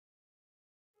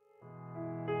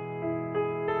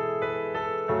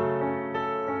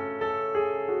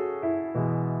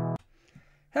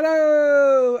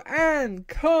Hello and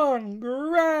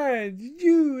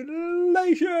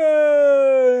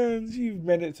congratulations! You've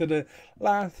made it to the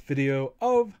last video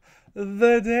of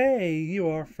the day. You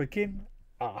are freaking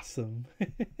awesome.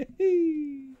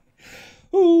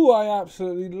 Ooh, I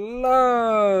absolutely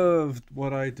loved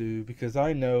what I do because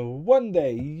I know one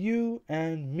day you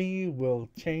and me will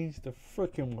change the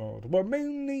freaking world. Well,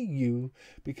 mainly you,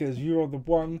 because you're the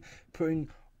one putting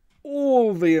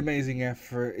all the amazing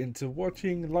effort into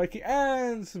watching, liking,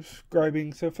 and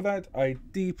subscribing. So for that, I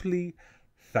deeply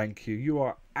thank you. You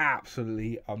are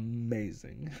absolutely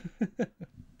amazing.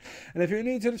 And if you're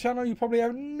new to the channel, you probably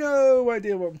have no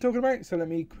idea what I'm talking about. So let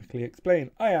me quickly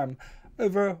explain. I am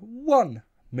over 1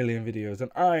 million videos, and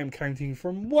I am counting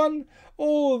from 1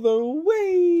 all the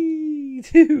way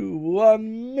to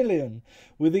 1 million,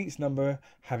 with each number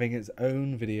having its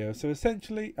own video. So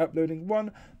essentially uploading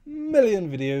 1 million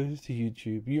videos to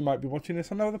YouTube. You might be watching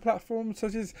this on other platforms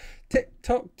such as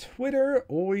TikTok, Twitter,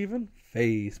 or even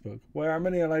Facebook, where I'm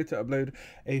only allowed to upload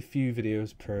a few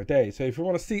videos per day. So if you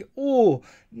want to see all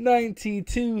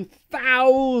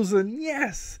 92,000,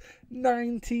 yes,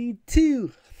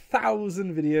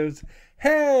 92,000 videos,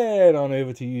 head on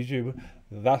over to YouTube.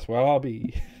 That's where I'll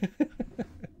be.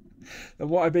 And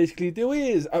what I basically do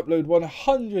is upload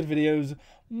 100 videos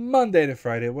Monday to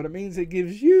Friday. What it means, it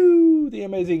gives you, the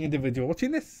amazing individual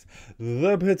watching this,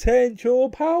 the potential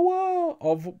power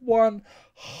of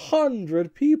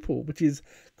 100 people, which is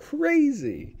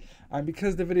crazy. And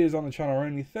because the videos on the channel are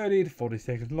only 30 to 40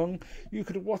 seconds long, you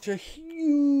could watch a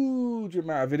huge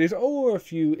amount of videos or a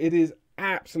few. It is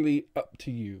absolutely up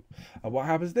to you. And what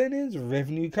happens then is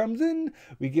revenue comes in,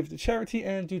 we give to charity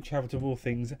and do charitable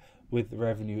things with the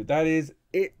revenue. That is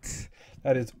it.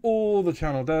 That is all the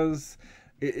channel does.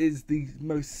 It is the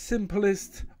most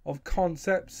simplest of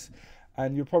concepts,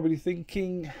 and you're probably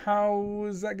thinking, how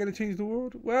is that going to change the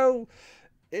world? Well,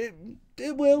 it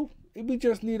will. We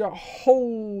just need a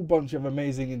whole bunch of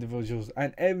amazing individuals,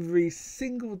 and every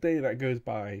single day that goes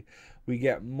by, we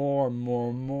get more and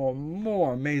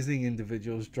more amazing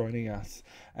individuals joining us,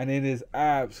 and it is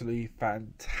absolutely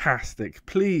fantastic.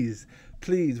 Please,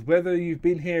 whether you've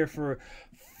been here for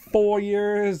 4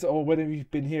 years or whether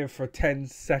you've been here for 10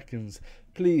 seconds,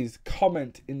 please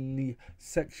comment in the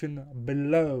section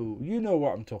below. You know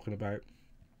what I'm talking about.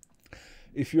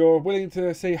 If you're willing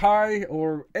to say hi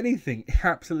or anything,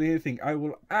 absolutely anything, I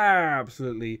will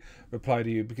absolutely reply to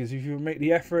you, because if you make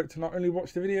the effort to not only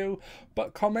watch the video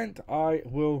but comment, I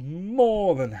will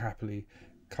more than happily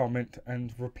comment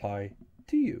and reply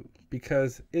to you,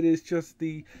 because it is just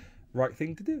the right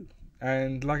thing to do.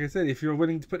 And like I said, if you're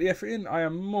willing to put the effort in, I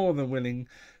am more than willing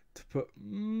to put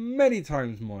many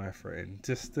times more effort in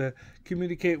just to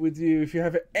communicate with you. If you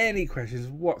have any questions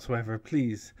whatsoever,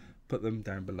 please put them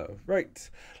down below. Right,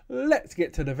 let's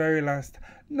get to the very last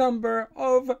number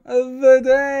of the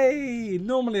day.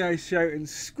 Normally I shout and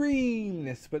scream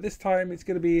this, but this time it's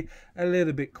going to be a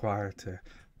little bit quieter,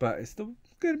 but it's still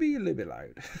going to be a little bit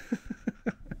loud.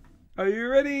 Are you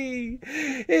ready?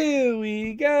 Here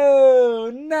we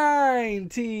go.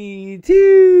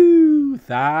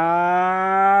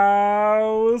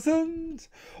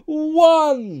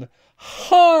 92,100.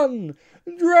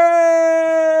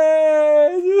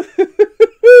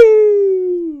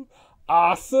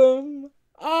 Awesome,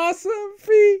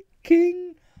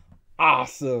 freaking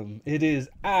awesome. It is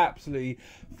absolutely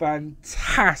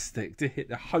fantastic to hit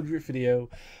the 100th video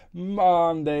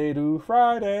Monday to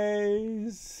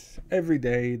Fridays. Every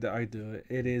day that I do it,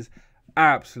 it is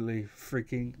absolutely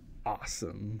freaking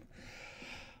awesome.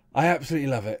 I absolutely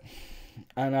love it.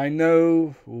 And I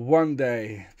know one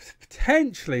day,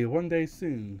 potentially one day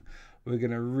soon, we're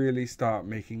going to really start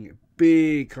making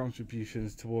big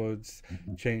contributions towards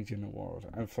changing the world.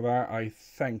 And for that, I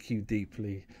thank you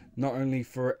deeply. Not only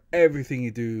for everything you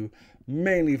do,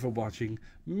 mainly for watching,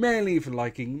 mainly for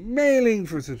liking, mainly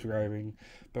for subscribing,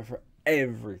 but for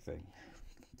everything.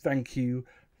 Thank you,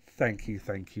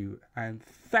 and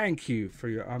thank you for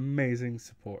your amazing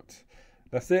support.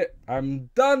 That's it. I'm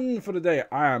done for the day.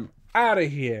 I am out of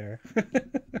here.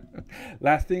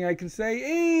 Last thing I can say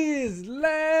is,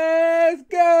 let's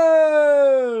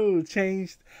go!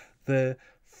 Change the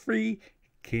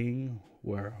freaking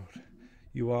world.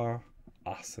 You are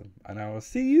awesome, and I will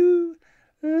see you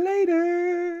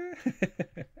later.